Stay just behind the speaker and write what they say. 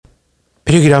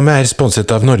Programmet sponset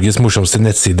av Norges morsomste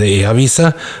nettside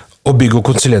e-avisa og bygg- og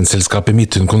konsulentselskapet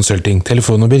Midtun Consulting.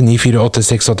 Telefonnummer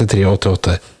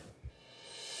 948-68388.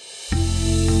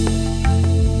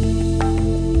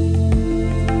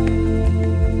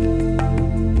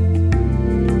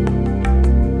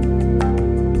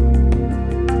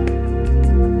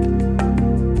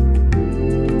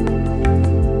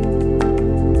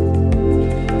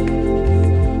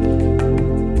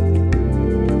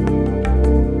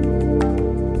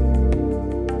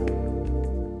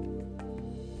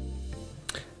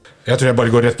 Jeg tror jeg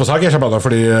bare går rett på sak, Shabana,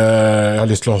 fordi jeg har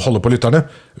lyst til å holde på lytterne.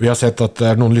 Vi har sett at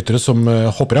det noen lyttere som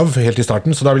hopper av helt I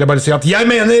starten, så da vil jeg bare si at jeg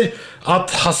mener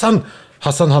at Hassan,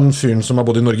 han fyren som har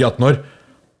bodd I Norge I 18 år,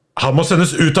 han må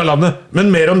sendes ut av landet,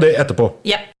 men mer om det etterpå.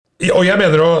 Ja. Og jeg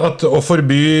mener også at å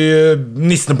forby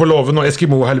nissene på låven og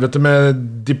Eskimo-helvete med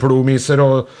diplomiser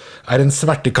og en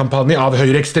svertekampanje av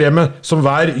høyreekstreme som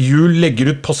hver jul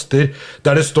legger ut poster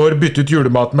der det står bytt ut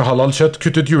julemat med halal-kjøtt,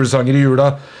 kutt ut julesanger I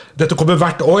jula. Dette kommer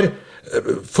hvert år.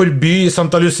 Forby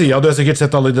Santa Lucia, du har sikkert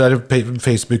sett alle de der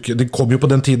Facebook, det kommer jo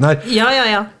på den tiden her.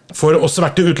 Ja. For oss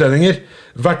sverte utlendinger.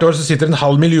 Hvert år så sitter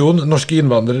 500 000 norske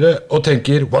innvandrere og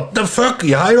tenker, what the fuck,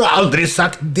 jeg har jo aldri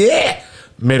sagt det!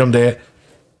 Mer om det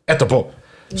etterpå.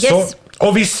 Yes. Så,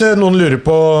 og hvis noen lurer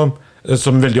på,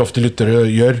 som veldig ofte lyttere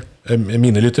gjør,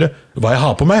 mine lyttere, hva jeg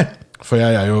har på meg, for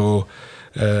jeg jo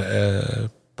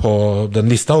på den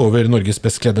lista over Norges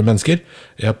best kledde mennesker,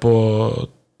 jeg på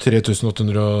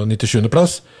 3897.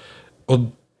 plass,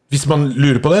 og hvis man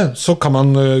lurer på det, så kan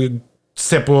man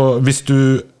se på, hvis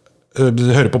du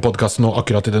hører på podcasten nå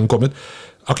akkurat I den kommet,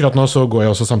 akkurat nå så går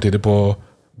jeg også samtidig på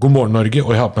God morgen Norge,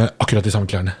 og jeg har på meg akkurat de samme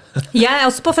klærne. Jeg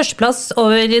også på førsteplass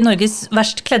over Norges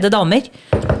verst kledde damer.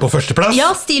 På førsteplass?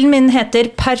 Ja, stilen min heter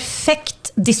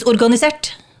perfekt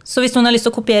disorganisert. Så hvis noen har lyst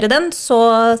til å kopiere den, så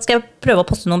skal jeg prøve å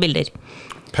poste noen bilder.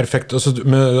 Perfekt, altså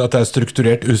med at det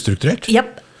strukturert, ustrukturert?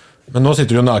 Japp. Men nå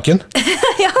sitter du jo naken.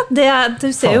 Ja,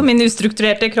 du ser jo min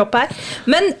ustrukturerte kropp her.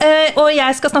 Men, og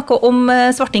jeg skal snakke om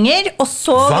svartinger, og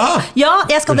så... Hva? Ja,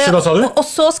 jeg skal Unnskyld, hva sa du? Og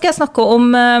så skal jeg snakke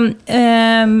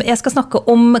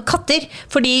om katter,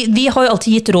 fordi vi har jo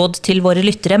alltid gitt råd til våre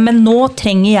lyttere, men nå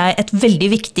trenger jeg et veldig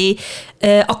viktig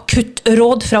akutt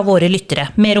råd fra våre lyttere.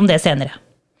 Mer om det senere.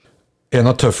 En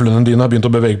av tøflene dine har begynt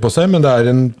å bevege på seg, men det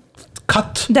en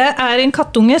katt. Det en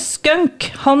kattunge,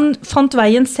 Skunk. Han fant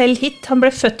veien selv hit. Han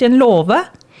ble født I en låve,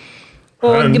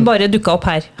 og bare dukket opp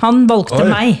her. Han valgte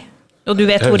meg, og du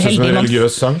vet hvor heldig man...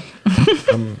 Høres ut som en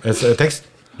religiøs sang. Tekst.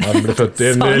 Han ble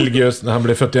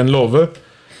født I en låve.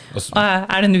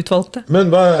 Den utvalgte?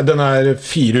 Men den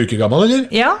 4 uker gammel, eller?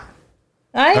 Ja.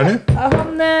 Nei,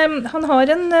 han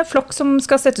har en flokk som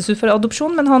skal settes ut for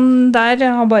adopsjon, men han der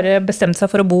har bare bestemt seg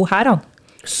for å bo her, han.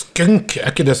 Skunk,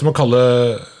 ikke det som å kalle...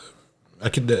 Er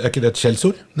ikke det et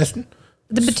skjellsord, nesten?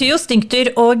 Det betyr jo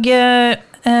stinkdyr, og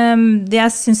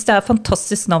jeg synes det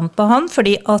fantastisk navn på han,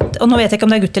 fordi at, og nå vet jeg ikke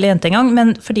om det gutt eller jente engang,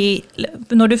 men fordi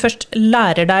når du først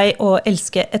lærer deg å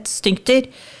elske et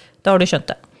stinkdyr, da har du skjønt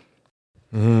det.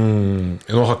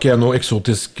 Nå har ikke jeg noe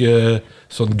eksotisk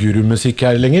sånn guru-musikk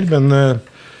her lenger, men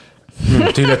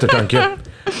til ettertanke.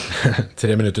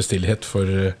 3 minutter stillhet for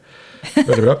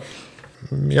veldig bra.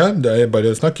 Ja, det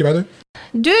bare snakk I vei du.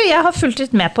 Du, jeg har fulgt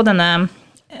litt med på denne,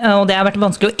 og det har vært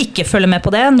vanskelig å ikke følge med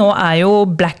på det. Nå jo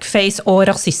blackface og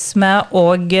rasisme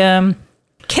og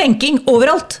krenking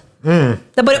overalt.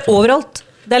 Det bare overalt.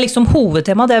 Det liksom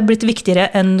hovedtema, det blitt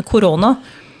viktigere enn korona.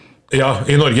 Ja,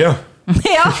 I Norge, ja.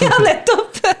 Ja,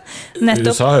 nettopp.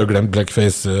 USA har jo glemt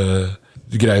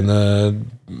blackface-greiene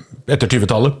etter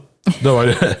 20-tallet. Det var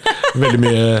veldig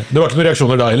mye... Det var ikke noen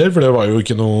reaksjoner da heller, for det var jo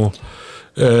ikke noe...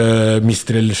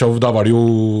 Mistrel-show, da var det jo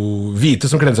hvite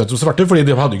som kledde seg til svarte, fordi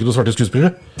de hadde ikke noen svarte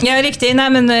skuespillere. Ja, riktig. Nei,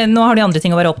 men nå har de andre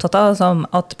ting å være opptatt av, som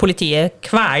at politiet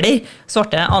kveler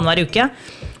svarte annenhver uke.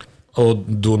 Og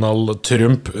Donald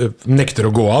Trump nekter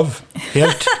å gå av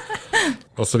helt,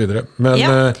 og så videre. Men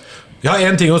jeg har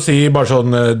en ting å si, bare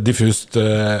sånn diffust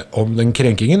om den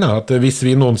krenkingen, at hvis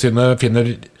vi noensinne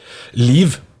finner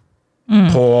liv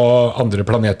på andre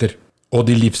planeter, og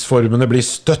de livsformene blir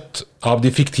støtt av de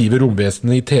fiktive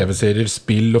romvesenene I TV-serier,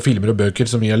 spill og filmer og bøker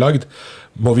som vi har lagd,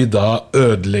 må vi da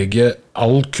ødelegge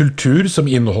all kultur som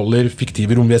inneholder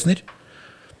fiktive romvesener?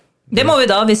 Det må vi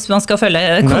da, hvis man skal følge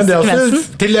konsekvensen. Nei, det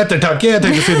også til ettertanke. Jeg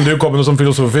tenkte siden du kom med noe som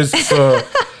filosofisk, så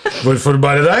hvorfor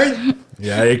bare deg?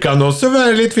 Jeg kan også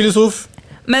være litt filosof.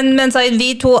 Men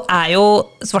vi to jo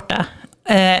svarte.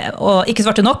 Og ikke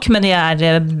svarte nok, men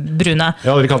de brune.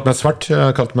 Jeg har aldri kalt meg svart, jeg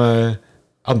har kalt meg...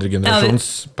 andre generasjons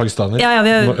pakistaner. Ja,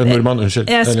 nordmann, unnskyld.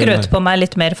 Jeg skrøt på meg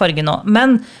litt mer farge nå.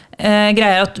 Men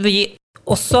greia at vi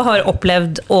også har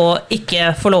opplevd å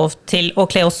ikke få lov til å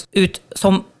kle oss ut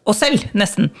som oss selv,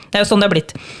 nesten. Det er jo sånn det har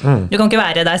blitt. Du kan ikke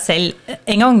være deg selv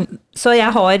en gang. Så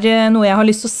jeg har noe jeg har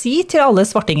lyst til å si til alle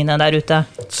svartingene der ute.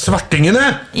 Svartingene?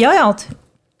 Ja.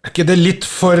 Er ikke det litt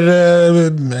for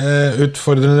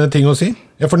utfordrende ting å si?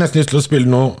 Jeg får nesten lyst til å spille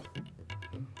noe.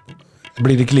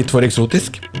 Blir det ikke litt for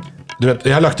eksotisk? Du vet,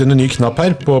 jeg har lagt inn en ny knapp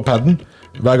her på padden.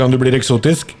 Hver gang du blir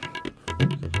eksotisk.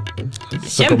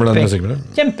 Så kommer den musikken.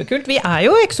 Kjempekult. Vi er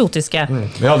jo eksotiske.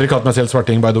 Jeg har aldri kalt meg selv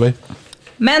svarting, by the way.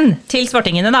 Men til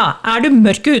svartingene da, er du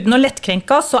mørk i huden og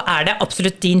lettkrenka, så er det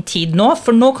absolutt din tid nå,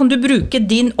 for nå kan du bruke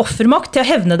din offermakt til å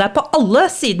hevne deg på alle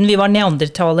siden vi var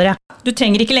neandertalere. Du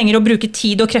trenger ikke lenger å bruke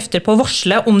tid og krefter på å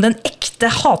varsle om den ekte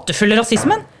hatefulle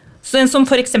rasismen. Så den som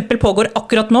for eksempel pågår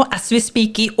akkurat nå, as we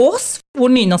speak i Ås,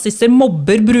 hvor nynazister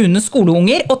mobber brune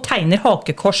skoleunger og tegner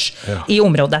hakekors i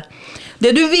området.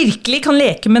 Det du virkelig kan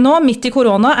leke med nå, midt i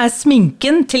korona, er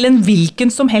sminken til en hvilken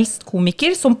som helst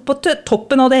komiker som på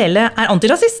toppen av det hele er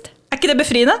antirasist. Er ikke det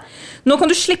befriende? Nå kan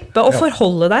du slippe å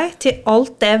forholde deg til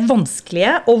alt det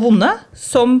vanskelige og vonde,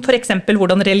 som for eksempel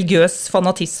hvordan religiøs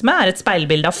fanatisme er et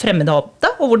speilbilde av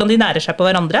fremmedhate, og hvordan de nærer seg på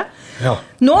hverandre.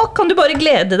 Nå kan du bare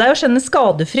glede deg og kjenne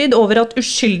skadefryd over at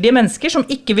uskyldige mennesker som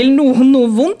ikke vil noe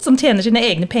vondt, som tjener sine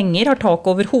egne penger, har tak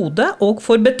over hodet og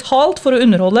får betalt for å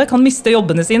underholde, kan miste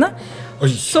jobbene sine.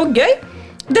 Så gøy!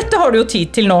 Dette har du jo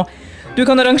tid til nå. Du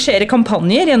kan arrangere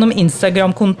kampanjer gjennom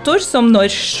Instagram-kontoer som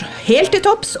når helt til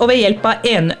topps, og ved hjelp av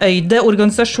enøyde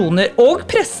organisasjoner og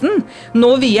pressen,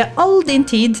 nå vie all din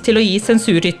tid til å gi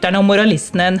sensurrytterne og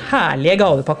moralistene en herlige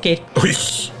gavepakker.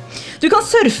 Du kan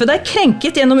surfe deg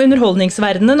krenket gjennom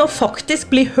underholdningsverdenen og faktisk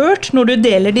bli hørt når du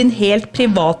deler din helt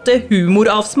private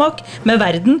humoravsmak med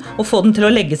verden og få den til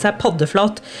å legge seg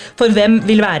paddeflat. For hvem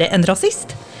vil være en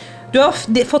rasist? Du har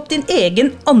fått din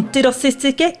egen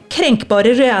antirasistiske,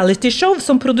 krenkbare realityshow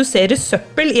som produserer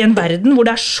søppel i en verden hvor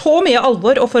det er så mye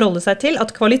alvor å forholde seg til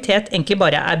at kvalitet egentlig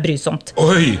bare er brysomt.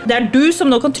 Det er du som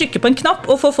nå kan trykke på en knapp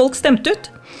og få folk stemt ut.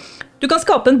 Du kan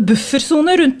skape en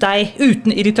bufferzone rundt deg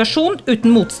uten irritasjon,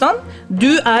 uten motstand.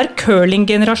 Du er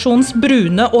curling-generasjonens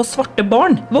brune og svarte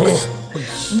barn.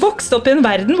 Vokst opp i en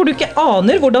verden hvor du ikke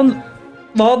aner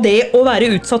hva det å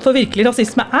være utsatt for virkelig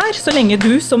rasisme er, så lenge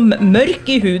du som mørk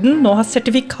i huden nå har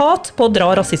sertifikat på å dra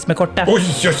rasismekortet.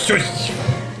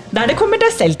 Der det kommer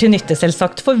deg selv til nytte,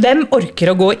 selvsagt, for hvem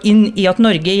orker å gå inn i at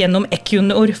Norge gjennom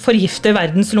Equinor forgifter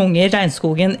verdens lunger,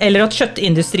 regnskogen, eller at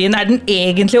kjøttindustrien er den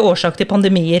egentlige årsak til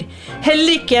pandemier.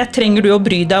 Heller ikke trenger du å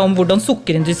bry deg om hvordan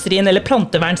sukkerindustrien eller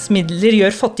plantevernsmidler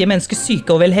gjør fattige mennesker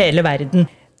syke over hele verden.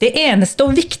 Det eneste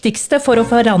og viktigste for å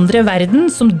forandre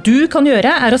verden som du kan gjøre,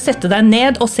 er å sette deg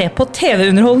ned og se på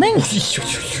TV-underholdning.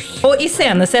 Og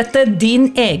iscenesette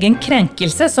din egen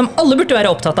krenkelse, som alle burde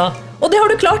være opptatt av. Og det har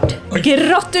du klart.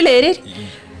 Gratulerer!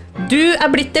 Du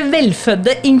er blitt det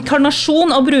velfødde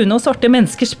inkarnasjon av brune og svarte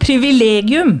menneskers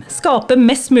privilegium. Skape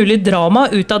mest mulig drama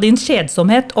ut av din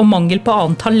kjedsomhet og mangel på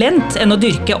annet talent enn å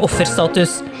dyrke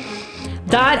offerstatus.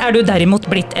 Der er du derimot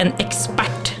blitt en ekspert.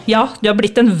 Ja, du har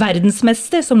blitt en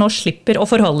verdensmester som nå slipper å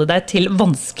forholde deg til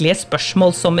vanskelige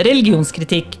spørsmål som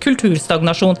religionskritikk,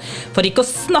 kulturstagnasjon, for ikke å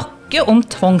snakke om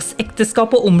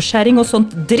tvangsekteskap og omskjæring og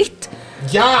sånt dritt.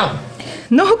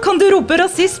 Nå kan du rope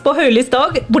rasist på høylyst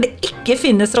dag, hvor det ikke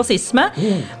finnes rasisme,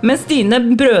 mens dine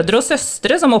brødre og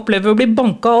søstre som opplever å bli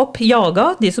banket opp,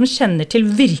 jaget, de som kjenner til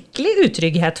virkelig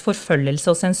utrygghet, forfølgelse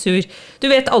og sensur. Du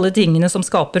vet alle tingene som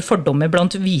skaper fordommer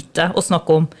blant hvite å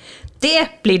snakke om. Det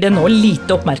blir det nå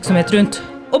lite oppmerksomhet rundt.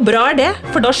 Og bra er det,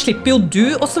 for da slipper jo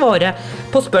du å svare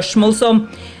på spørsmål som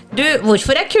 «Du,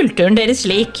 hvorfor er kulturen deres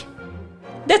slik?»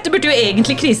 Dette burde jo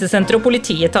egentlig krisesenter og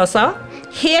politiet ta seg av,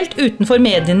 helt utenfor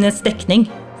medienes dekning.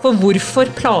 For hvorfor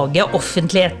plage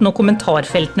offentligheten og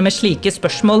kommentarfeltene med slike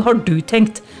spørsmål, har du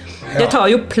tenkt? Det tar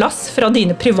jo plass fra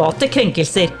dine private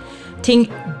krenkelser. Ting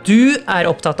du er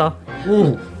opptatt av.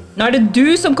 Nå er det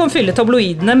du som kan fylle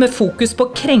tabloidene med fokus på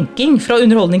krenking fra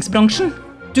underholdningsbransjen.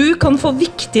 Du kan få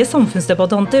viktige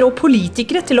samfunnsdebattanter og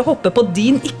politikere til å hoppe på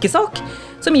din ikke-sak,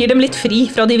 som gir dem litt fri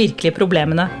fra de virkelige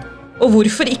problemene. Og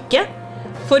hvorfor ikke?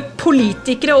 For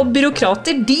politikere og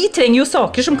byråkrater, de trenger jo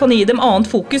saker som kan gi dem annet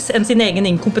fokus enn sin egen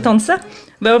inkompetanse,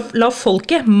 ved å la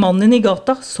folket, mannen i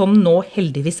gata, som nå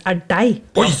heldigvis er deg.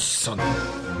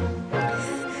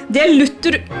 Det er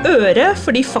lutter øre,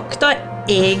 fordi fakta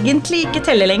egentlig ikke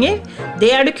teller lenger. Det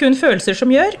er det kun følelser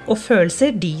som gjør, og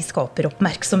følelser, de skaper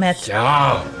oppmerksomhet.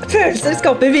 Følelser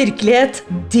skaper virkelighet,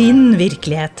 din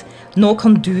virkelighet. Nå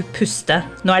kan du puste.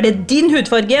 Nå er det din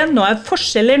hudfarge, nå er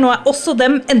forskjeller, nå er også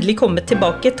dem endelig kommet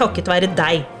tilbake takket være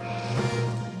deg.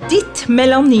 Ditt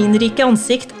melaninrike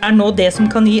ansikt er nå det som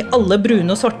kan gi alle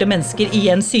brune og svarte mennesker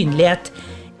igjen synlighet.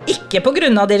 Ikke på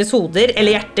grunn av deres hoder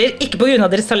eller hjerter, ikke på grunn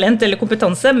av deres talent eller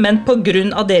kompetanse, men på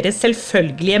grunn av deres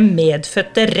selvfølgelige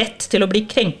medfødte rett til å bli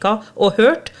krenket og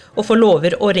hørt, og få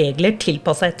lover og regler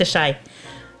tilpasset etter seg.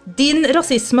 Din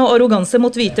rasisme og arroganse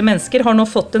mot hvite mennesker har nå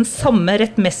fått den samme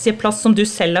rettmessige plass som du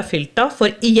selv har fylt av, for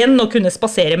igjen å kunne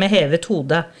spasere med hevet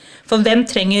hode. For hvem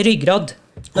trenger ryggrad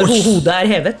når hodet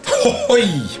er hevet? Oi!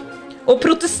 Og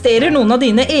protesterer noen av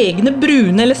dine egne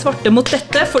brune eller svarte mot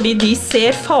dette, fordi de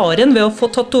ser faren ved å få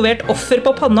tatovert offer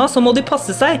på panna, så må de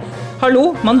passe seg.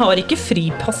 Hallo, man har ikke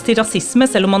fripass til rasisme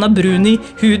selv om man er brun i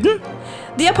huden.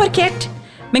 De er parkert,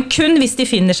 men kun hvis de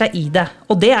finner seg i det,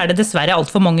 og det er det dessverre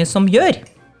alt for mange som gjør.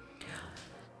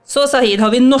 Så, Sahid,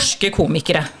 har vi norske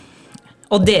komikere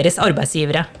og deres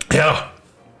arbeidsgivere. Ja.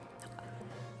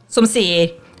 Som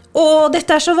sier,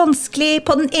 dette er så vanskelig.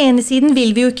 På den ene siden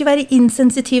vil vi jo ikke være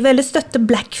insensitive eller støtte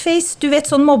blackface. Du vet,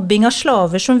 sånn mobbing av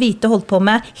slaver som hvite holdt på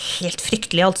med. Helt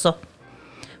fryktelig, altså.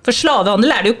 For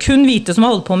slavehandel er det jo kun hvite som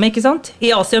har holdt på med, ikke sant?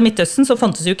 I Asia og Midtøsten så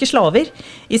fantes jo ikke slaver.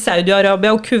 I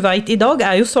Saudi-Arabia og Kuwait i dag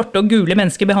er jo svarte og gule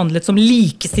mennesker behandlet som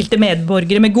likestilte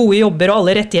medborgere med gode jobber og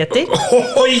alle rettigheter.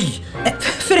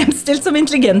 Fremstilt som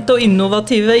intelligente og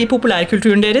innovative i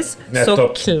populærkulturen deres.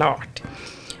 Nettopp. Så klart.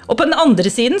 Og på den andre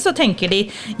siden så tenker de,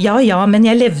 ja, men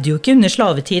jeg levde jo ikke under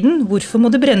slavetiden. Hvorfor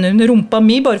må det brenne under rumpa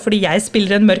mi bare fordi jeg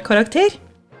spiller en mørk karakter?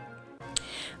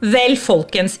 Vel,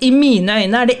 folkens, i mine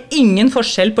øyne er det ingen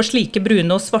forskjell på slike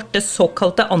brune og svarte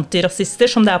såkalte antirasister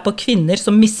som det er på kvinner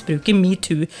som misbruker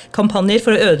MeToo-kampanjer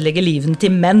for å ødelegge livene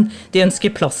til menn de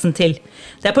ønsker plassen til.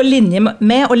 Det er på linje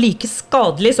med og like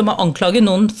skadelig som å anklage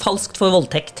noen falskt for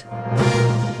voldtekt.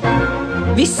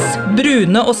 Hvis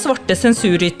brune og svarte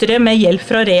sensurryttere med hjelp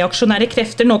fra reaksjonære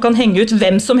krefter nå kan henge ut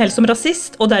hvem som helst som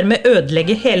rasist, og dermed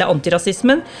ødelegge hele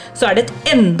antirasismen, så er det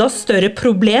et enda større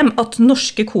problem at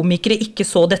norske komikere ikke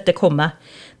så dette komme.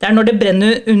 Det er når det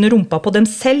brenner under rumpa på dem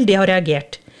selv de har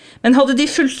reagert. Men hadde de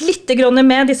fulgt litt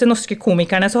med disse norske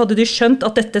komikerne, så hadde de skjønt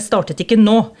at dette startet ikke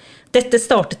nå. Dette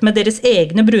startet med deres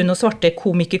egne brune og svarte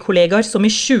komikerkollegaer som i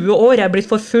 20 år er blitt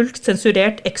forfulgt,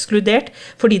 sensurert, ekskludert,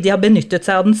 fordi de har benyttet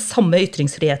seg av den samme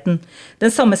ytringsfriheten.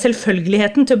 Den samme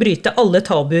selvfølgeligheten til å bryte alle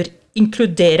tabuer,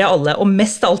 inkludere alle, og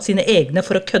mest av alt sine egne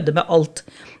for å kødde med alt.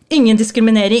 Ingen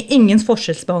diskriminering, ingen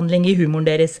forskjellsbehandling i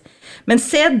humoren deres. Men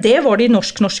se, det var de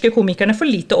norske komikerne for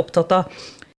lite opptatt av,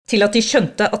 til at de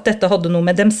skjønte at dette hadde noe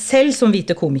med dem selv som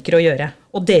hvite komikere å gjøre,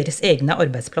 og deres egne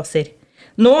arbeidsplasser.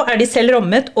 Nå er de selv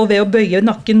rammet, og ved å bøye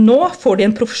nakken nå får de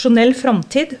en profesjonell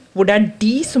fremtid, hvor det er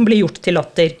de som blir gjort til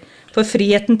latter. For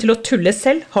friheten til å tulle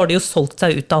selv har de jo solgt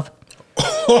seg ut av.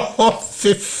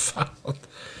 Fy faen!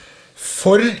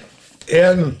 For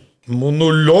en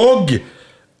monolog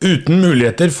uten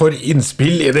muligheter for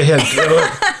innspill i det hele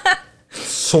tatt.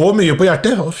 Så mye på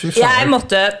hjertet. Fy faen. Jeg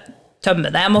måtte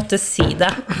tømme det, jeg måtte si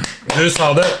det. Du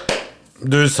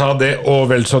sa det, og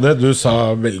vel så det. Du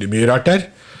sa veldig mye rart der.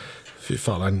 Fy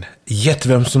faen, gjett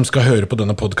hvem som skal høre på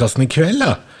denne podcasten i kveld,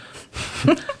 da.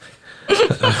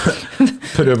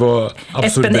 Prøv å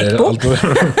absorbere alt.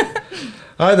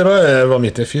 Nei, det var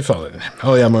mitt, fy faen.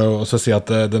 Og jeg må jo også si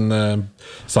at denne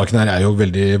saken her er jo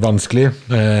veldig vanskelig,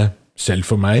 selv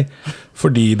for meg,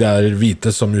 fordi det er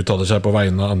hvite som uttaler seg på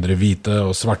vegne av andre hvite,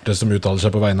 og svarte som uttaler seg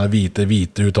på vegne av hvite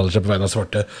uttaler seg på vegne av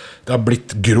svarte. Det har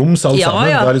blitt grums alt sammen.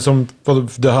 Ja.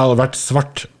 Det har vært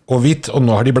svart og hvitt, og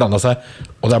nå har de blandet seg,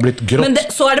 og det har blitt grått. Men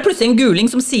så er det plutselig en guling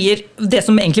som sier det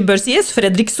som egentlig bør sies,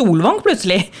 Fredrik Solvang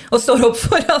plutselig, og står opp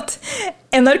for at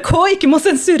NRK ikke må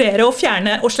sensurere og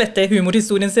fjerne og slette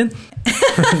humorhistorien sin.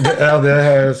 Ja, det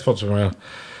har jeg fått for meg, ja.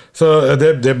 Så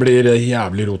det blir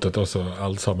jævlig rotet også,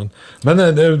 alt sammen. Men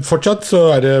fortsatt så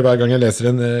er det hver gang jeg leser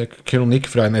en kronikk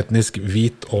fra en etnisk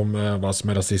hvit om hva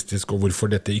som er rasistisk og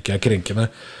hvorfor dette ikke er krenkende,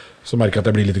 så merker jeg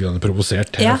at jeg blir litt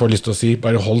provosert. Jeg får lyst til å si,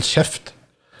 bare hold kjeft.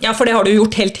 Ja, for det har du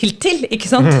gjort helt til, ikke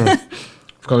sant?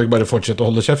 Kan du ikke bare fortsette å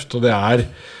holde kjeft? Og det er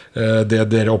det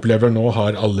dere opplever nå,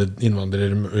 har alle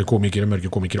innvandrere, komikere, mørke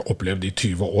komikere opplevd i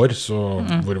 20 år, så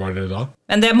hvor var dere da?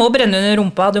 Men det må brenne under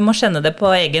rumpa, du må kjenne det på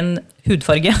egen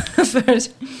hudfarge.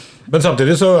 Men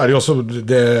samtidig så er det jo også,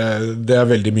 det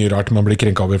er veldig mye rart man blir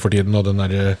krenket over for tiden, og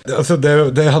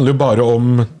det handler jo bare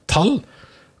om tall.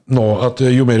 Nå, at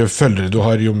jo mer følgere du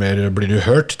har, jo mer blir du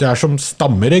hørt. Det er som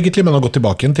stammer egentlig, men har gått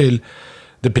tilbake til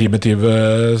det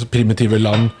primitive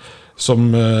land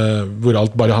hvor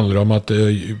alt bare handler om at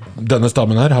denne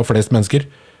stammen her har flest mennesker.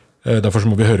 Derfor så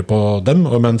må vi høre på dem,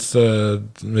 og mens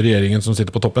regjeringen som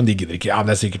sitter på toppen, de gidder ikke. Ja,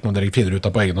 det er sikkert noen dere finner ut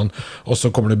av på egen hånd. Og så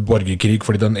kommer det borgerkrig,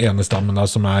 fordi den ene stammen da,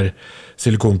 som er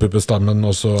silikonpuppestammen,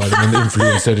 og så er det noen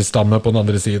influencerstamme på den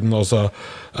andre siden, og så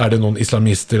er det noen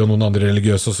islamister og noen andre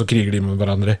religiøse, og så kriger de med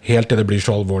hverandre. Helt til det blir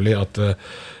så alvorlig at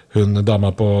hun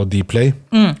dama på Dplay,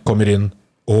 kommer inn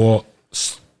og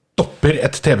stopper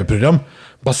et TV-program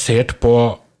basert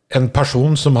på en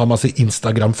person som har masse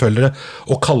Instagram-følgere,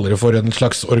 og kaller det for en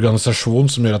slags organisasjon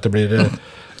som gjør at det blir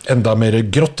enda mer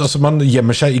grått. Altså man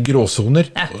gjemmer seg i gråsoner.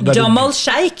 Jamal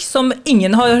Sheikh, som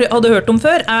ingen hadde hørt om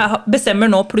før, bestemmer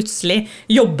nå plutselig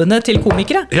jobbene til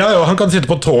komikere. Ja, han kan sitte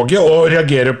på toget og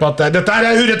reagere på at dette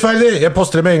er urettferdig! Jeg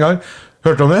poster det med en gang.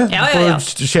 Hørte du om det? Ja.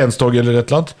 På Skjenstog eller et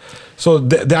eller annet. Så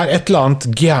det er et eller annet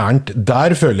gærent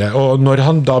der, føler jeg. Og når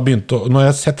han da begynte når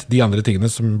jeg har sett de andre tingene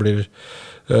som blir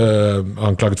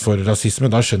anklaget for rasisme,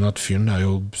 da skjønner jeg at fyren er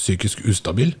jo psykisk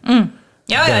ustabil.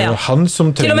 Det er jo han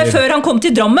som trenger... Til og med før han kom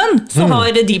til Drammen, så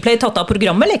har Dplay tatt av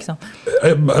programmet, liksom.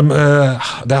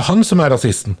 Det er han som er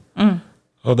rasisten.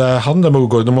 Og det er han det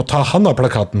må ta han av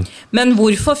plakaten. Men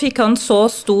hvorfor fikk han så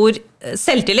stor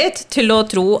selvtillit til å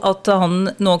tro at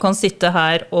han nå kan sitte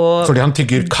her og... Fordi han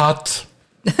tygger kat.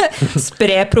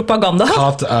 Spre propaganda.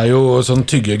 Kat er jo sånn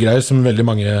tyggegreier som veldig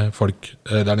mange folk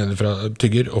der nede fra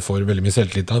tygger og får veldig mye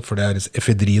selvtillit av, for det er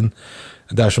efedrin.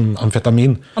 Det er som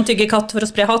amfetamin. Han tygger katt for å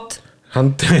spre hatt.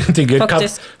 Han tygger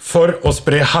katt for å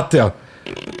spre hatt, ja.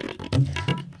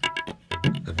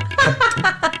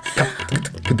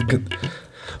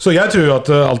 Så jeg tror at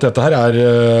alt dette her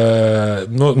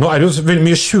nå er det jo veldig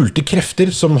mye skjulte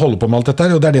krefter som holder på med alt dette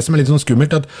her, og det er det som er litt sånn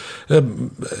skummelt, at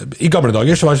i gamle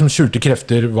dager så var det som skjulte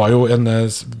krefter var jo en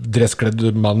dresskledd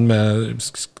mann med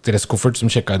dresskoffert som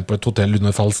sjekket inn på et hotell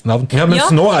under falskt navn. Ja, mens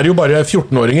nå er det jo bare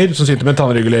 14-åringer som sitter med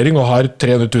tannregulering og har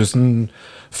 300 000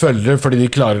 følgere fordi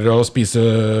de klarer å spise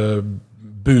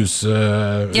buse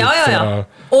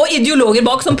og ideologer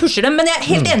bak som pusher dem, men jeg er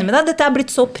helt enig med deg, dette er blitt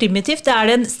så primitivt, det er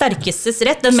den sterkestes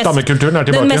rett, Stammekulturen er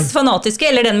tilbake. Den mest fanatiske,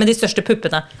 eller den med de største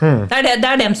puppene. Det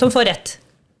er dem som får rett,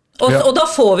 og da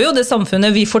får vi jo det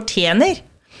samfunnet vi fortjener,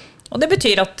 og det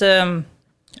betyr at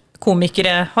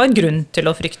komikere har grunn til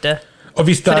å frykte. Og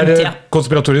hvis det er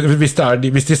konspiratorier,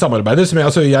 hvis de samarbeider,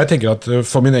 jeg tenker at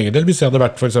for min egen del, hvis jeg hadde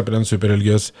vært for eksempel en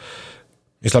superreligiøs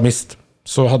islamist,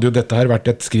 så hadde jo dette her vært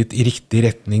et skritt i riktig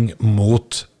retning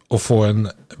mot å få en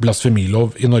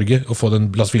blasfemilov i Norge, og få den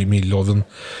blasfemiloven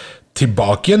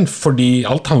tilbake igjen, fordi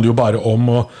alt handler jo bare om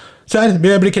å se her,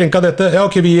 vi blir krenket av dette, ja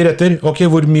ok, vi gir etter, ok,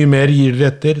 hvor mye mer gir dere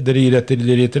etter, dere gir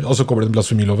etter, og så kommer den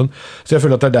blasfemiloven. Så jeg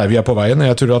føler at det er der vi er på veien, og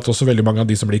jeg tror at også veldig mange av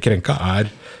de som blir krenket er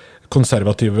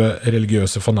konservative,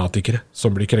 religiøse fanatikere,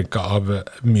 som blir krenket av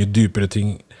mye dypere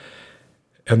ting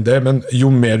enn det, men jo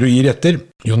mer du gir etter,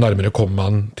 jo nærmere kommer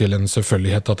man til en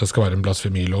selvfølgelighet at det skal være en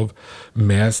blasfemilov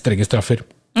med strenge straffer.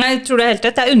 Jeg tror det er helt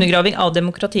rett. Det er undergraving av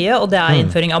demokratiet, og det er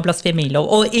innføring av blasfemilov.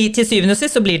 Og til syvende og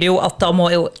sist så blir det jo at da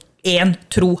må jo en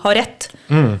tro ha rett.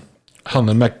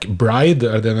 Hanne McBride,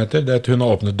 er det den heter? Hun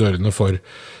har åpnet dørene for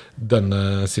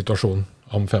denne situasjonen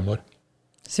om 5 år.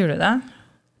 Sier du det?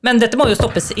 Men dette må jo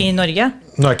stoppes i Norge.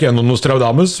 Nå er ikke jeg noen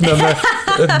Nostradamus, men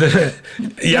du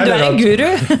er en guru.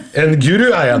 En guru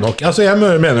er jeg nok. Altså, jeg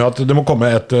mener jo at det må komme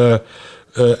et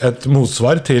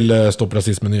motsvar til stopp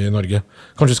rasismen i Norge.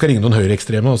 Kanskje vi skal ringe noen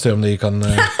høyreekstreme og se om de kan...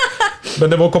 Men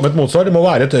det må komme et motsvar. Det må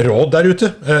være et råd der ute.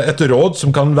 Et råd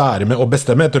som kan være med å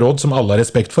bestemme. Et råd som alle har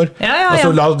respekt for.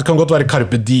 Altså, det kan godt være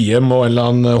Carpe Diem og en eller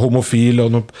annen homofil,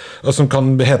 og som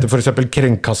kan hete for eksempel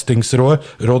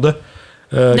Krenkastingsrådet.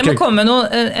 Det må komme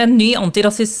en ny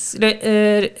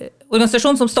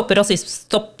organisasjon som stopper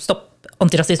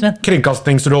antirasismen.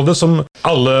 Kringkastingsrådet som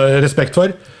alle respekt for.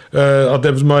 At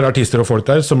det må være artister og folk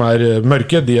der som er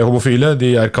mørke, de er homofile,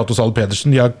 de er Cato Zahl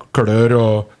Pedersen, de har klør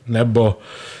og nebb og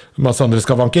masse andre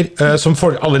skavanker, som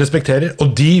alle respekterer,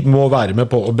 og de må være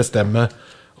med på å bestemme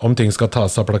om ting skal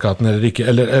tas av plakaten eller ikke,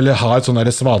 eller ha et sånn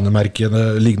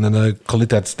svanemerkende lignende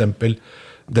kvalitetsstempel.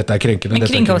 Dette er krenkende. Men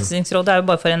Kringkastingsrådet er jo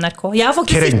bare for NRK.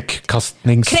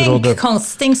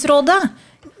 Krenkastingsrådet.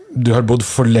 Du har bodd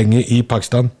for lenge i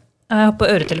Pakistan. Jeg har på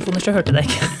øretelefoner, så hørte det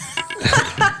ikke.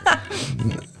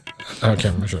 Ok,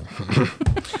 men skjønner.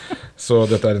 Så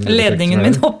dette er en ledningen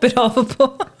min hopper av og på.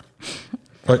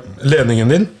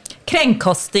 Ledningen din?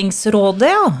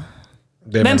 Kringkastingsrådet, ja.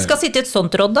 Hvem skal sitte i et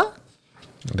sånt råd da?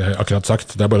 Det har jeg akkurat sagt.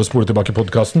 Det er bare å spole tilbake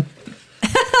podcasten.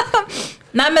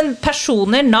 Nei, men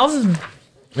personer, navn.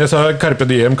 Jeg sa Carpe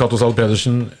Diem, Cato Zahl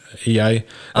Pedersen, jeg.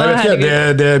 Nei, vet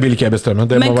ikke, det vil ikke jeg bestemme.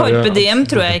 Men Carpe Diem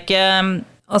tror jeg ikke...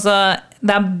 Altså,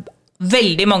 det er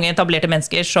veldig mange etablerte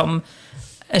mennesker som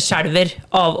skjelver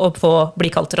av å bli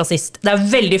kalt rasist. Det er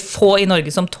veldig få i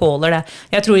Norge som tåler det.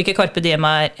 Jeg tror ikke Carpe Diem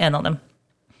er en av dem.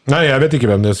 Nei, jeg vet ikke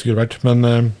hvem det skulle vært, men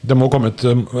det må komme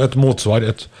et motsvar,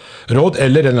 et råd,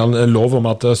 eller en eller annen lov om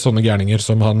at sånne gjerninger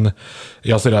som han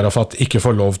Yasser Arafat ikke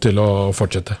får lov til å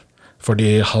fortsette.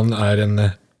 Fordi han er en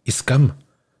iskam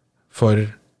for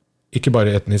ikke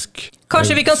bare etnisk.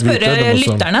 Kanskje vi kan spørre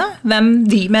lytterne hvem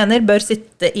de mener bør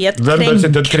sitte i et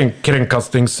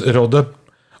krenkastingsrådet.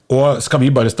 Og skal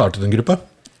vi bare starte den gruppa?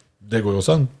 Det går jo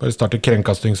også an. Bare starte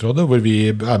krenkastingsrådet, hvor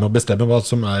vi med å bestemme hva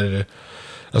som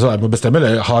altså med å bestemme,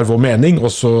 eller har vår mening,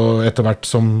 og så etter hvert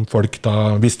som folk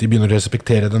da, hvis de begynner å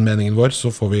respektere den meningen vår,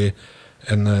 så får vi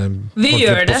en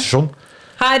posisjon.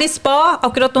 Her i Spa,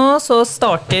 akkurat nå, så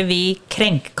starter vi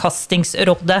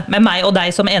Krenkastingsrådet med meg og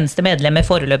deg som eneste medlemmer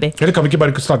foreløpig. Eller kan vi ikke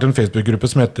bare starte en Facebook-gruppe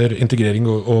som heter Integrering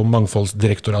og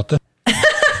Mangfoldsdirektoratet?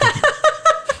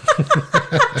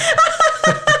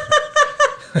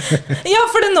 Ja,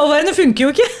 for den nåværende funker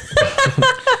jo ikke.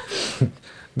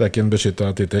 Det er ikke en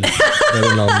beskyttet titel. Det er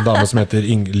en dame som heter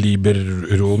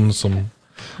Liberron som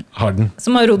har den.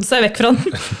 Som har rodd seg vekk fra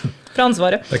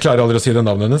ansvaret. Jeg klarer aldri å si det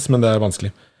navnet hennes, men det er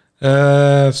vanskelig.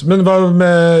 Men hva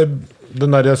med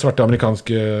den der svarte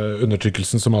amerikanske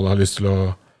undertrykkelsen som alle har lyst til å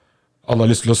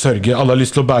sørge, alle har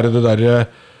lyst til å bære det der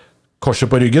korset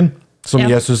på ryggen som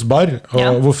Jesus bar,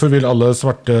 og hvorfor vil alle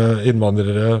svarte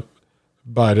innvandrere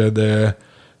bære det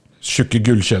tjukke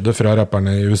gullkjedet fra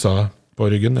rapperne i USA på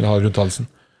ryggen, eller ha rundt halsen?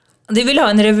 De vil ha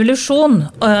en revolusjon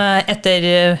etter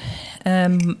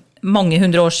mange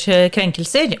 100 års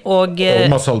krenkelser og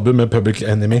masse album med Public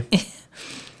Enemy.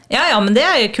 Ja, men det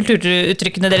er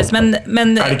kulturuttrykkene deres, men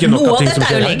noe av dette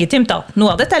er jo legitimt da.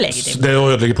 Noe av dette er legitimt. Det å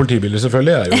ødelegge politibiler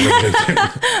selvfølgelig er jo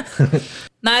legitimt.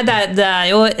 Nei, det er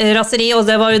jo raseri, og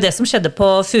det var jo det som skjedde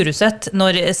på Furuset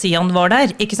når Sian var der,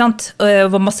 ikke sant? Det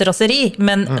var masse raseri,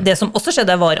 men det som også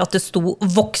skjedde var at det sto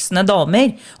voksne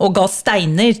damer og ga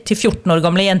steiner til 14 år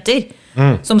gamle jenter,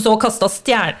 som så kastet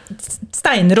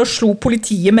steiner og slo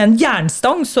politiet med en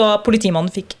jernstang, så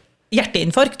politimannen fikk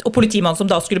hjerteinfarkt, og politimannen som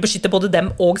da skulle beskytte både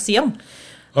dem og Sian.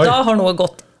 Oi. Da har noe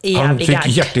gått jævlig gærent. Han fikk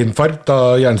hjerteinfarkt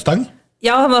av jernstang?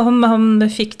 Ja, han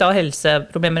fikk da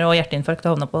helseproblemer og hjerteinfarkt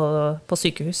og havnet på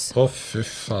sykehus. Fy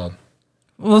faen.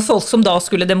 Og folk som da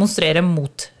skulle demonstrere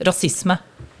mot rasisme.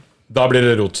 Da blir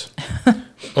det rot.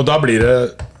 Og da blir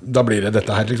det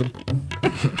dette her, liksom.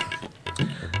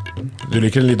 Du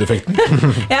liker lydeffekten?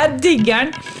 Jeg digger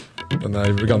den. Den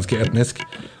er ganske etnisk.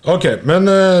 Ok, men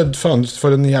faen, for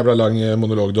en jævla lang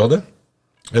monolog du hadde.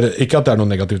 Ikke at det er noe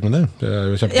negativt med det. Det er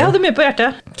jo kjempebra. Jeg hadde mye på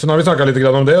hjertet. Så nå har vi snakket litt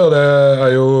om det, og det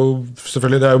er jo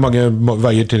selvfølgelig det er jo mange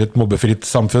veier til et mobbefritt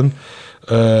samfunn.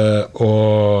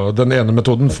 Og den ene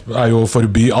metoden er jo å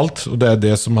forby alt, og det er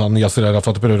det som han Yasser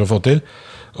Arafat prøver å få til.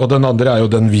 Og den andre er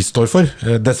jo den vi står for,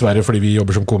 dessverre fordi vi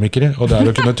jobber som komikere, og det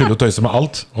er å kunne tulle og tøyse med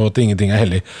alt, og at ingenting er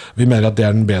hellig. Vi mener at det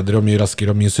er den bedre og mye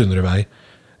raskere og mye sunnere vei.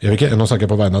 Jeg vet ikke, nå snakker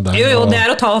jeg på vegne av deg. Jo, det er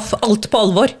å ta alt på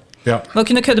alvor. Ja. Ved å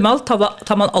kunne kødde med alt,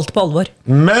 tar man alt på alvor.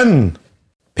 Men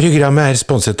programmet er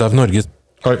sponset av Norges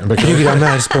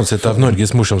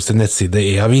morsomste nettside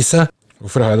E-avisa.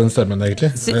 Hvorfor har jeg den stemmen egentlig?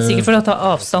 Sikkert for å ta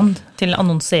avstand til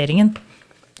annonseringen.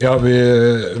 Ja,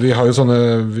 vi har jo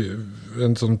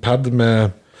en sånn pad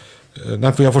med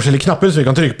vi har forskjellige knapper som vi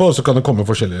kan trykke på, og så kan det komme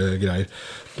forskjellige greier.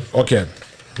 Ok,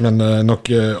 men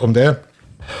nok om det.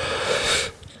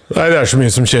 Nei, det er så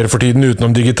mye som skjer for tiden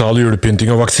utenom digital julepynting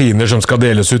og vaksiner som skal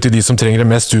deles ut til de som trenger det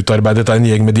mest, utarbeidet av en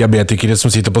gjeng med diabetikere som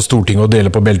sitter på Stortinget og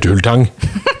deler på beltehulltang.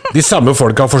 De samme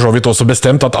folka har for så vidt også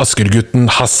bestemt at Askergutten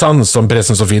Hassan, som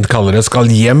pressen så fint kaller det, skal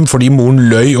hjem fordi moren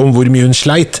løy om hvor mye hun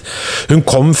sleit. Hun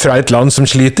kom fra et land som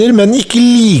sliter, men ikke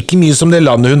like mye som det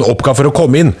landet hun oppga for å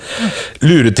komme inn.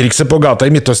 Luretrikset på gata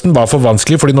i Midtøsten var for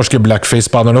vanskelig for de norske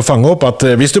blackface-banerne å fange opp at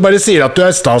hvis du bare sier at du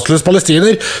er statsløs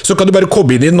palestiner, så kan du bare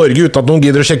komme inn i Norge uten at noen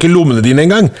gidder å sjekke lommene dine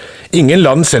en gang. Ingen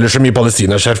land selger så mye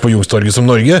palestinaskjerf på Youngstorget som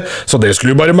Norge, så det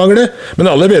skulle jo bare mangle. Men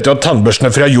alle vet jo at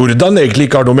tannbørstene fra Jordan egentlig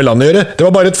ikke har noe med landet å gjøre. Det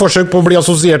var bare et forsøk på å bli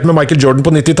assosiert med Michael Jordan på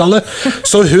 90-tallet.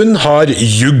 Så hun har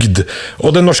jugd.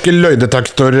 Og den norske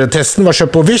løgndetektortesten var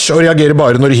kjøpt på Wish og reagerer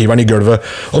bare når de hiver den i gulvet.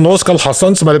 Og nå skal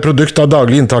Hassan, som er et produkt av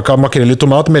daglig inntak av makrell i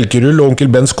tomat, melkerull og onkel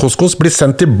Bens couscous, bli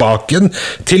sendt tilbake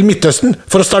til Midtøsten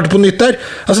for å starte på nytt der.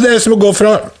 Altså det er som å gå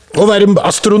fra å være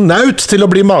astronaut til å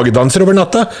bli magedanser over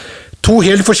natta. To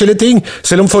helt forskjellige ting,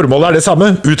 selv om formålet er det samme,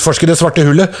 utforske det svarte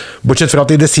hullet, bortsett fra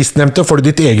at i det sistnevnte får du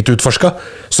ditt eget utforska.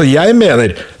 Så jeg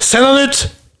mener, send han ut!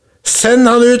 Send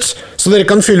han ut, så dere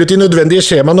kan fylle ut de nødvendige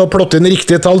skjemaene og plotte inn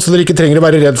riktige tall, så dere ikke trenger å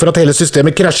være redd for at hele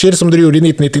systemet krasjer, som dere gjorde i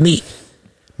 1999.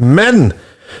 Men,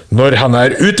 når han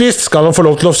er utvist, skal han få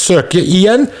lov til å søke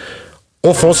igjen,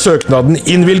 og få søknaden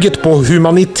innvilget på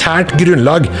humanitært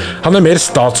grunnlag. Han er mer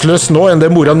statsløs nå enn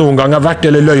det mora noen gang har vært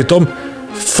eller løyet om.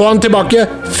 Få han tilbake,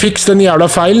 fiks den jævla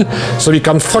feilen, så vi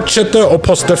kan fortsette å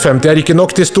poste 50 er ikke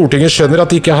nok til Stortinget skjønner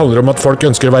at det ikke handler om at folk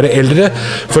ønsker å være eldre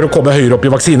for å komme høyere opp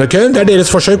i vaksinekøen. Det er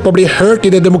deres forsøk på å bli hørt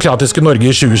i det demokratiske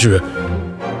Norge i 2020.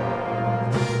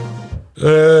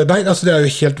 Nei, altså det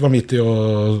jo helt vanvittig å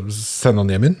sende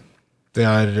han hjem inn.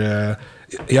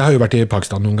 Jeg har jo vært i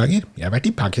Pakistan noen ganger. Jeg har vært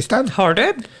i Pakistan. Har du?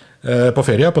 På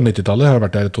ferie på 90-tallet har jeg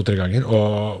vært der 2-3 ganger,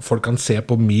 og folk kan se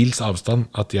på mils avstand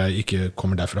at jeg ikke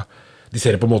kommer derfra. De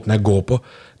ser det på måten jeg går på.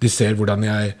 De ser hvordan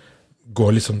jeg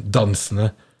går liksom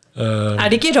dansende.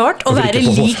 Det ikke rart å være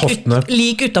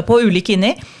lik utapå og ulik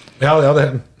inni? Ja, det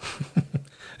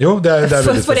Jo, det er veldig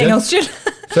spesielt. For en gangs skyld.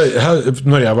 De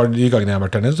gangene jeg har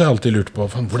vært der nede, så har jeg alltid lurt på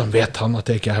hvordan vet han at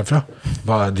jeg ikke herfra?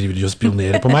 Hva driver de og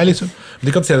spionerer på meg, liksom?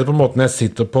 De kan se det på måten jeg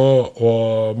sitter på,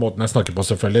 og måten jeg snakker på,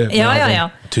 selvfølgelig. Ja.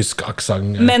 Tysk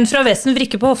aksent. Menn fra Vesten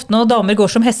vrikker på hoftene, og damer går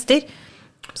som hester.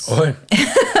 Oi.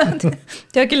 De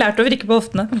har ikke lært å vrikke på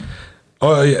hoftene.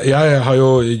 Og jeg har jo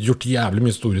gjort jævlig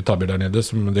mye store tabber der nede,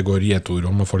 som det går gjetord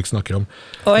om, og folk snakker om.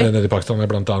 Nede i Pakistan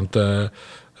blant annet...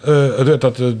 du vet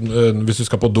at hvis du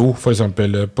skal på do, for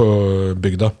eksempel på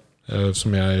bygda,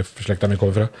 som slekta mi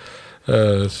kommer fra,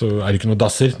 så det ikke noe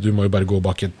dasser. Du må jo bare gå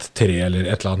bak et tre eller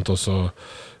et eller annet, og så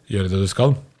gjøre det du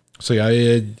skal. Så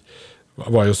jeg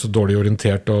var jo så dårlig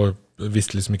orientert og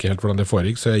visste liksom ikke helt hvordan det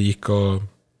foregikk, så jeg gikk og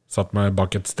satt meg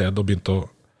bak et sted og begynte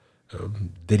å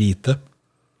drite.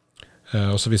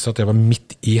 Og så visste jeg at jeg var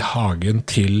midt i hagen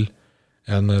til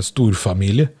en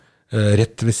storfamilie,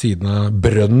 rett ved siden av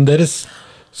brønnen deres.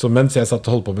 Så mens jeg satt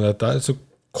og holdt på med dette, så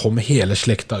kom hele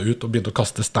slekta ut og begynte å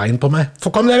kaste stein på meg.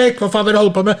 Kom deg vekk, hva faen dere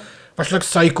holder på med? Hva slags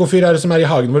psykofyr det som i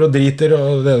hagen vår og driter?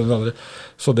 Og det andre.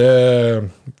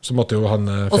 Så måtte jo han...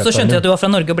 Og så skjønte jeg at du var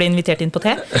fra Norge og ble invitert inn på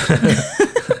te?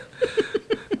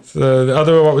 Ja,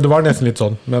 det var nesten litt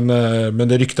sånn, men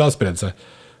det ryktet har spredd seg.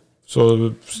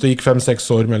 Så det gikk 5-6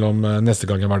 år mellom neste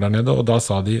gang jeg var der nede, og da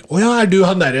sa de, «Åja, du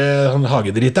han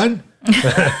hagedriteren?»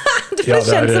 Du får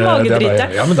kjent som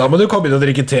hagedriteren. Ja, men da må du komme inn og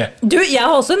drikke te. Du, jeg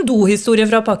har også en dohistorie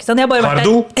fra Pakistan. Har du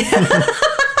do?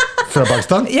 Fra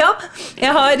Pakistan? Ja,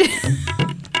 jeg har...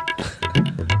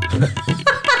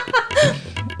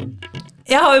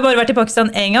 Jeg har jo bare vært i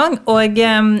Pakistan en gang, og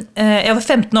jeg var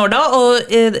 15 år da,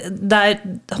 og der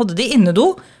hadde de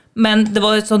innedo, men det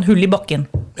var et sånn hull i bakken.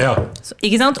 Ja.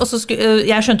 Ikke sant? Og så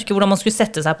jeg skjønte ikke hvordan man skulle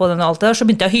sette seg på den og alt det der, så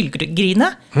begynte jeg å hylgrine.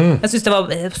 Jeg synes det var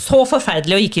så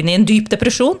forferdelig og gikk inn i en dyp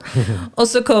depresjon. Og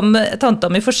så kom tanta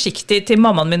mi forsiktig til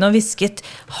mammaen min og visket,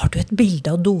 «Har du et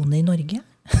bilde av doene i Norge?»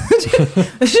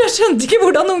 Jeg skjønte ikke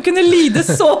hvordan noen kunne lide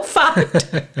så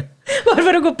fælt. Bare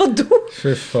for å gå på do.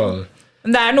 Fy faen.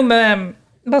 Men det noe med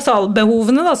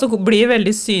basalbehovene da, som blir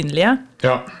veldig synlige.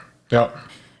 Ja.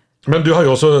 Men du har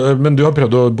jo også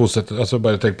prøvd å bosette, altså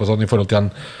bare tenk på sånn i forhold til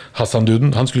han Hassan-duden.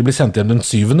 Han skulle bli sendt hjem den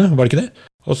 7., var det ikke det?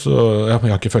 Og så, jeg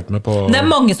har ikke følt med på... Det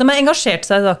mange som har engasjert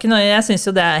seg i saken, og jeg synes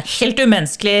jo det helt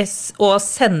umenneskelig å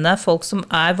sende folk som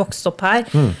vokst opp her,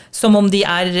 som om de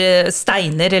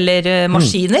steiner eller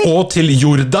maskiner. Og til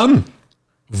Jordan!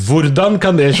 Hvordan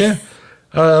kan det skje?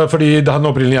 Fordi han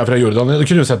opprinnelig fra Jordan. Du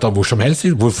kunne jo sendt han hvor som helst.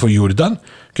 Hvorfor Jordan?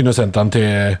 Kunne jo sendt han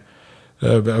til...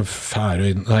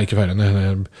 Færøyene, nei ikke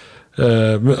Færøyene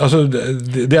altså,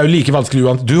 det jo like vanskelig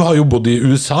uansett. Du har jo bodd i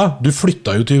USA, du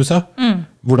flyttet jo til USA.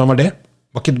 Hvordan var det?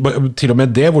 Var ikke til og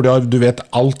med det, hvor du vet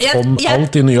alt om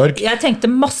alt i New York? Jeg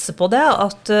tenkte masse på det,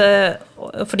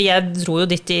 fordi jeg dro jo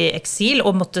dit i eksil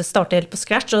og måtte starte helt på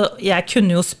scratch, og jeg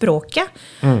kunne jo språket.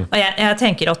 Og jeg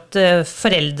tenker at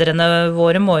foreldrene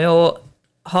våre må jo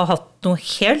ha hatt noen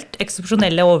helt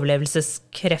eksepsjonelle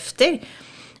overlevelseskrefter,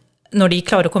 når de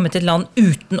klarer å komme til et land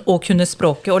uten å kunne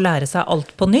språket og lære seg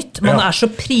alt på nytt. Man så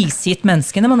prisgitt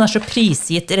menneskene, man så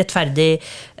prisgitt rettferdig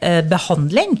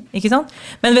behandling, ikke sant?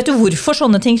 Men vet du hvorfor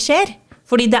sånne ting skjer?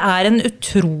 Fordi det en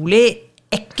utrolig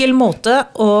ekkel måte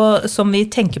som vi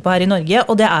tenker på her i Norge,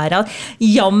 og det at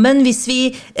jammen, hvis vi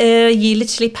gir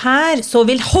litt slipp her, så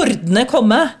vil hordene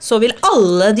komme, så vil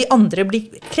alle de andre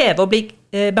kreve å bli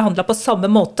behandlet på samme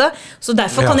måte, så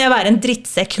derfor kan jeg være en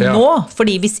drittsekk nå,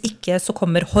 fordi hvis ikke så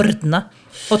kommer hordene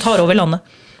og tar over landet.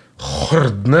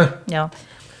 Hordene? Ja.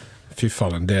 Fy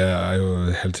faen, det jo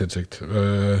helt sinnssykt.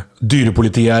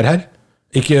 Dyrepolitiet her.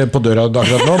 Ikke på døra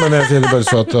akkurat nå, men jeg sier bare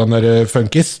så at han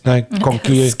funkis. Nei,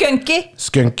 konky. Skunky.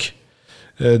 Skunk.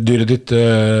 Dyret ditt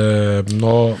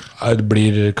nå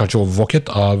blir kanskje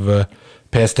overvåket av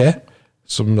PST,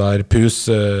 som pus,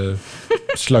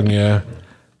 slange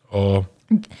og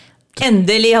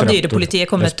endelig har dyrepolitiet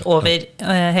kommet over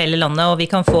hele landet, og vi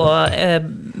kan få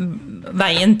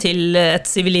veien til et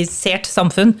sivilisert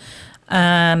samfunn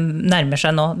nærmer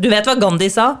seg nå. Du vet hva Gandhi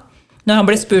sa? Når han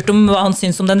ble spurt om hva han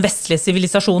synes om den vestlige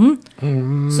sivilisasjonen,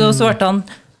 så svarte han,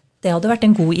 det hadde vært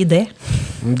en god idé.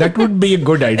 That would be a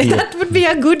good idea. That would be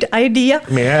a good idea.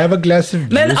 May I have a glass of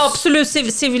juice? Men absolutt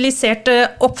sivilisert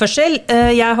oppførsel.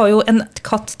 Jeg har jo en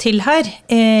katt til her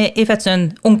i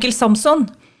Fettsund. Onkel Samson.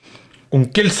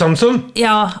 Onkel Samson?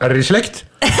 Ja, Er dere I slekt?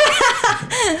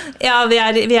 ja vi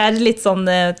er litt sånn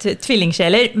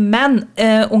tvillingsjeler, men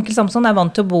onkel Samson er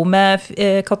vant til å bo med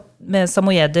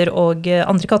samoyeder og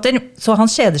andre katter, så han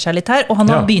kjeder seg litt her, og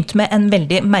han har begynt med en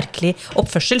veldig merkelig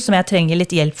oppførsel som jeg trenger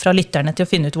litt hjelp fra lytterne til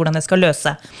å finne ut hvordan jeg skal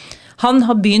løse. Han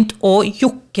har begynt å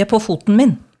jukke på foten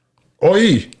min.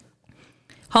 Oi!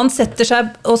 Han setter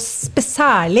seg, og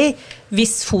særlig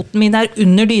hvis foten min er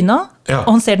under dyna, Ja.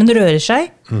 og han ser den rører seg,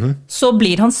 så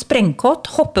blir han sprengkåt,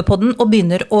 hopper på den og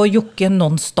begynner å jukke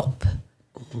non-stop.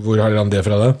 Hvor har han det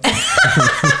fra det?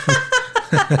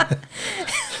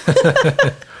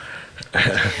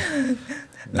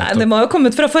 Nei, det må jo ha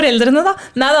kommet fra foreldrene da.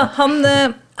 Neida,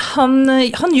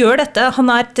 han gjør dette,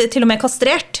 han er til og med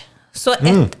kastrert, så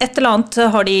et eller annet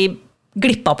har de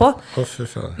glippa på. Å, fy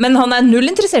faen. Men han er null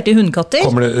interessert I hundekatter.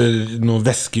 Kommer det noe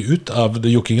væske ut av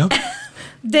det jukkinga?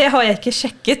 Det har jeg ikke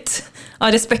sjekket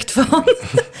av respekt for han.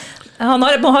 Han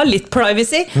må ha litt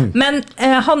privacy, men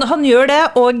han gjør det,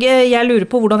 og jeg lurer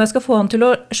på hvordan jeg skal få han til å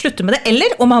slutte med det,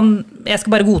 eller om jeg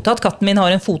skal bare godta at katten min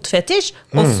har en fotfetisj,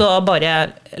 og så bare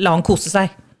la han kose seg.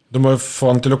 Du må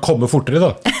få han til å komme fortere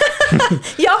da.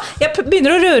 Ja, jeg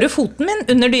begynner å røre foten min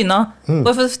under dyna,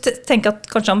 bare for å tenke at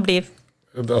kanskje han blir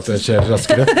At det skjer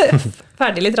raskere.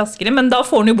 ferdig litt raskere, men da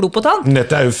får han jo blod på tann.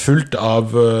 Nettet jo fullt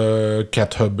av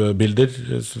CatHub-bilder,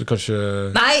 så det kanskje...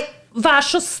 Nei, vær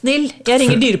så snill. Jeg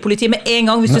ringer dyrepolitiet med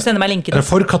en gang hvis du sender meg linken. Er det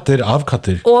for katter av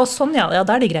katter? Og sånn, ja,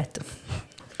 da er det greit.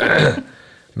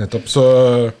 Nettopp, så...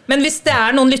 Men hvis det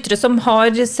er noen lyttere som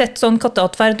har sett sånn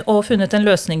katteatferd og funnet en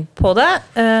løsning på det,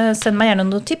 send meg gjerne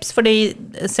noen tips, fordi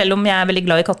selv om jeg er veldig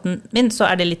glad I katten min, så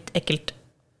er det litt ekkelt.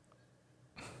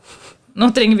 Nå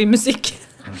trenger vi musikk.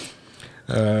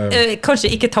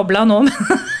 Kanskje ikke tabla nå, men...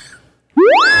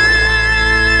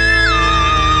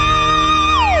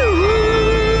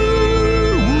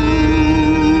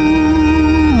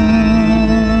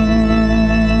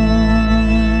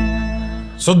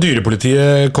 Så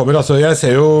dyrepolitiet kommer, altså jeg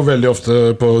ser jo veldig ofte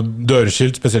på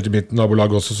dørskilt, spesielt I mitt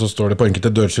nabolag også, så står det på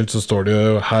enkelte dørskilt, så står det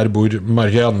her bor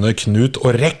Marianne, Knut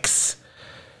og Rex.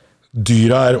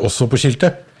 Dyra også på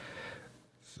skiltet.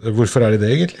 Hvorfor det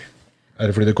egentlig?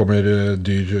 Det fordi det kommer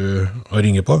dyr og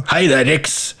ringer på? Hei, det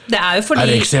Rex! Det jo fordi...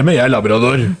 Rex hjemme? Jeg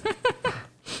labrador.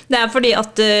 Det fordi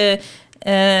at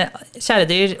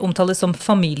kjæledyr omtales som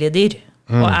familiedyr.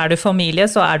 Og du familie,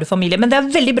 så du familie. Men det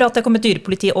veldig bra at det kommer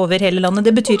dyrepoliti over hele landet.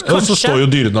 Det betyr kanskje... Og så står jo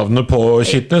dyrenavnene på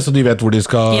skiltene, så de vet hvor de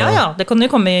skal... Ja, det kan jo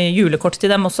komme julekort til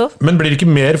dem også. Men blir det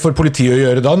ikke mer for politiet å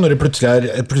gjøre da, når det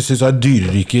plutselig så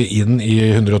dyreriket inn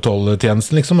I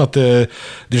 112-tjenesten, liksom? At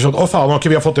de sånn, å faen,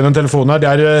 vi har fått inn en telefon her,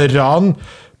 det ran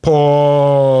på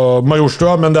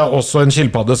Majorstua, men det også en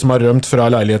skilpadde som har rømt fra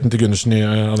leiligheten til Gundersen I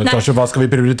andre etasje. Hva skal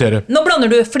vi prioritere? Nå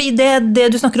blander du, fordi det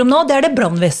du snakker om nå, det det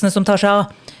brandvesenet som tar seg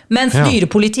av. Mens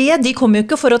dyrepolitiet, de kommer jo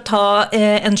ikke for å ta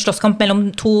en slåsskamp mellom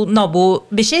to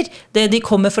nabobikkjer. Det de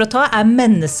kommer for å ta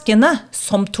menneskene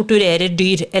som torturerer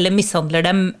dyr, eller mishandler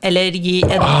dem, eller gir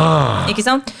ikke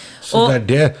sant? Så det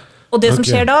det. Og det som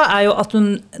skjer da, jo at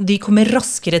de kommer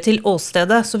raskere til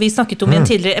åstedet. Så vi snakket om I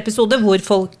en tidligere episode, hvor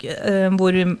folk,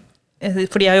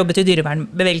 fordi jeg har jobbet I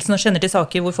dyrevernbevegelsen og kjenner til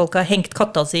saker hvor folk har hengt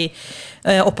katta si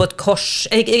oppå et kors,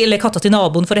 eller katta til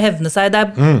naboen for å hevne seg. Det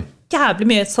jævlig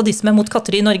mye sadisme mot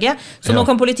katter I Norge, så nå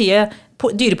kan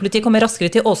dyrepolitiet komme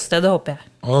raskere til åstedet, håper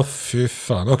jeg. Å, fy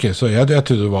faen. Ok, så jeg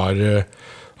trodde det var...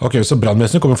 Ok, så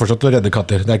brandvesenet kommer fortsatt til å redde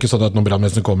katter. Det ikke sånn at når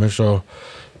brandvesenet kommer, så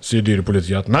sier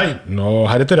dyrepolitiet at nei, nå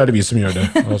heretter det vi som gjør det.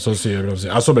 Og så sier de,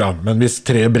 ja, så bra, men hvis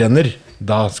treet brenner,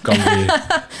 da skal vi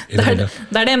inn det.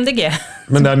 Det det MDG.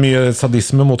 Men det mye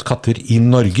sadisme mot katter I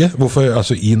Norge. Hvorfor,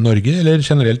 altså I Norge, eller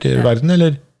generelt I verden,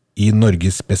 eller I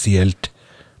Norge spesielt?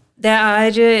 Det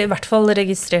I hvert fall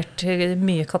registrert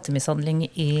mye kattemishandling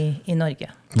I Norge.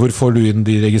 Hvor får du inn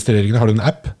de registreringene? Har du en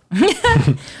app?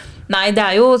 Nei, det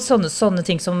jo sånne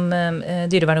ting som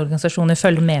dyrevernorganisasjoner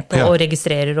følger med på og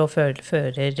registrerer og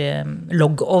fører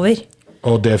logg over.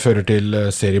 Og det fører til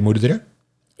seriemordere?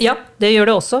 Ja, det gjør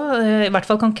det også. I hvert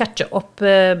fall kan catche opp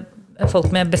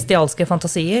folk med bestialske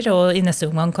fantasier, og I neste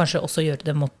omgang kanskje også gjøre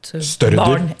det mot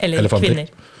barn eller elefanter.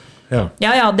 Kvinner.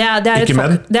 Ja, det ikke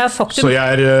menn, det faktum. Så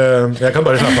jeg kan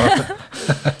bare slappe av.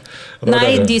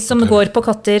 Nei, de som går på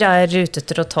katter ute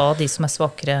etter å ta de som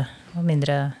svakere og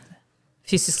mindre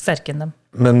fysisk sterke enn dem.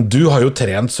 Men du har jo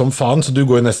trent som faen, så du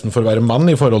går jo nesten for å være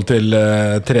mann I forhold til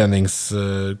trenings...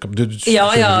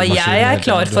 jeg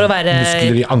klar for å være...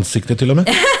 Muskler I ansiktet til og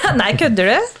med. Nei,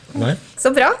 kødder du? Nei.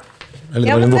 Så bra.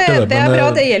 Ja, men det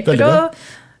bra, det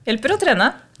hjelper å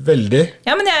trene. Veldig.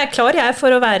 Ja, men jeg klar for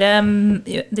å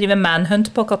drive manhunt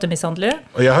på kattemishandlere.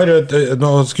 Og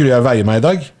nå skulle jeg veie meg I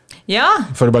dag. Ja,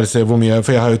 For å bare se hvor mye,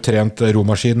 for jeg har jo trent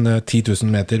romaskin 10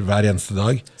 000 meter hver eneste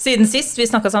dag. siden sist vi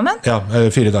snakket sammen. Ja,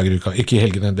 4 dager i uka. Ikke i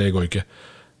helgene, det går ikke.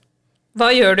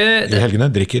 Hva gjør du? I helgene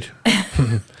drikker.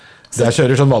 Jeg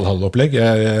kjører sånn Valhall-opplegg.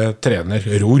 Jeg trener,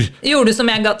 ror. Gjorde du som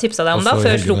jeg tipsa deg om da, Også i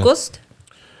før helgene. frokost?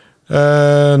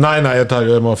 Nei,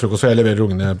 jeg må ha frokost, for jeg leverer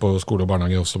ungene på skole og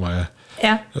barnehage. Også må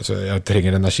Ja. så jeg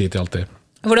trenger energi til alt det.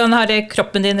 Hvordan har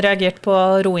kroppen din reagert på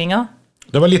roinga?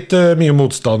 Det var litt mye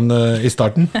motstand i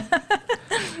starten.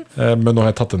 Men nå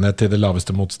har jeg tatt det ned til det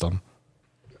laveste motstand.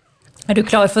 Er du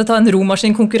klar for å ta en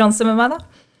romaskinkonkurranse med meg da?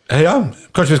 Ja,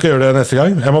 kanskje vi skal gjøre det neste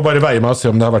gang. Jeg må bare veie meg og se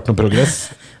om det har vært noen progress.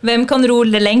 Hvem kan ro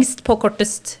lengst på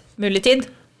kortest mulig tid?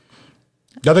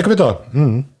 Ja, det kan vi ta.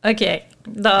 Ok,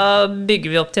 da bygger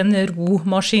vi opp til en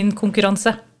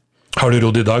romaskinkonkurranse. Har du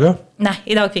rodd i dag, da? Nei,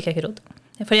 i dag fikk jeg ikke råd.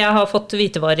 For jeg har fått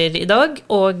hvitevarer i dag,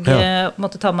 og Ja.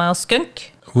 måtte ta meg av skunk.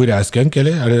 Hvor er skunk,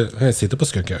 eller? Jeg sitter på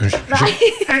skunk, ja.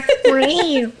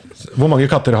 Unnskyld. Hvor mange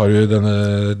katter har du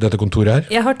i dette kontoret her?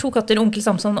 Jeg har 2 katter, onkel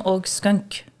Samson og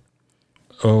skunk.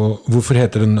 Og hvorfor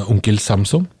heter den onkel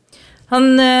Samson?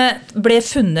 Han ble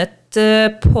funnet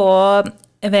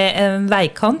ved en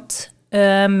veikant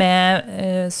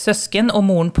med søsken og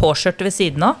moren påkjørte ved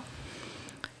siden av.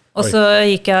 Og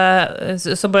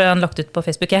så ble han lagt ut på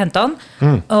Facebook, jeg hentet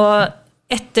han. Og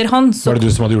etter han så... Var det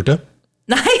du som hadde gjort det?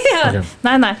 Nei, Ok.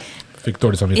 nei. Fikk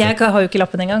dårlig samvittighet. Jeg har jo ikke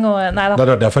lappen engang. Og, nei da. Det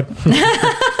er derfor.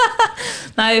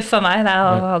 Nei, uff a meg. Jeg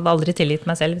hadde aldri tilgitt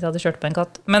meg selv hvis jeg hadde kjørt på en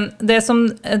katt. Men det som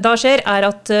da skjer, er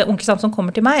at onkel Samson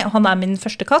kommer til meg. Han er min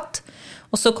første katt.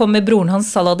 Og så kommer broren hans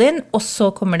Saladin, og så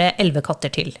kommer det 11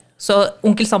 katter til. Så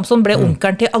onkel Samson ble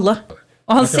onkelen til alle.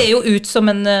 Og han ser jo ut som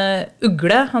en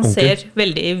ugle. Han Onkel. ser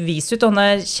veldig vis ut. Og han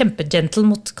er kjempegentle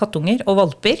mot kattunger og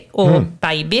valper og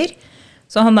babyer.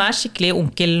 Så han er skikkelig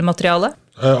onkelmateriale.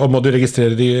 Og kan du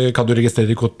registrere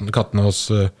de kattene hos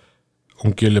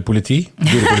onkel politi?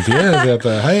 Dyrepolitiet? Si at,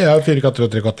 hei, jeg har 4 katter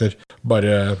og 3 katter.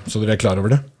 Bare så dere er klar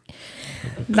over det.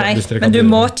 Nei, hvis dere men kan du gjøre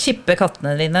må chippe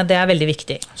kattene dine. Det er veldig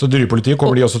viktig. Så dyrepolitiet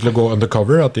kommer de også til å gå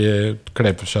undercover? At de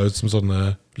kler seg ut som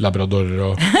sånne labradorer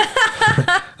og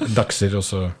dachser og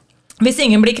så... Hvis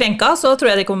ingen blir krenka, så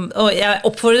tror jeg de kommer... Og jeg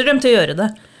oppfordrer dem til å gjøre det.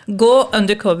 Gå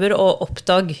undercover og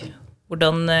oppdag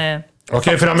hvordan... Ok,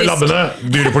 fram med labbene!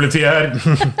 Dyrepolitiet her!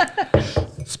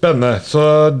 Spennende. Så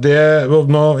det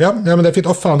nå, ja, men det er fint.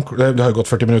 Å faen, det har jo gått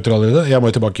 40 minutter allerede. Jeg må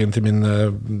jo tilbake inn til min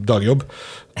dagjobb.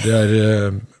 Det er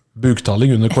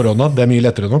buktaling under korona. Det er mye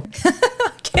lettere nå.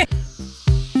 Ok.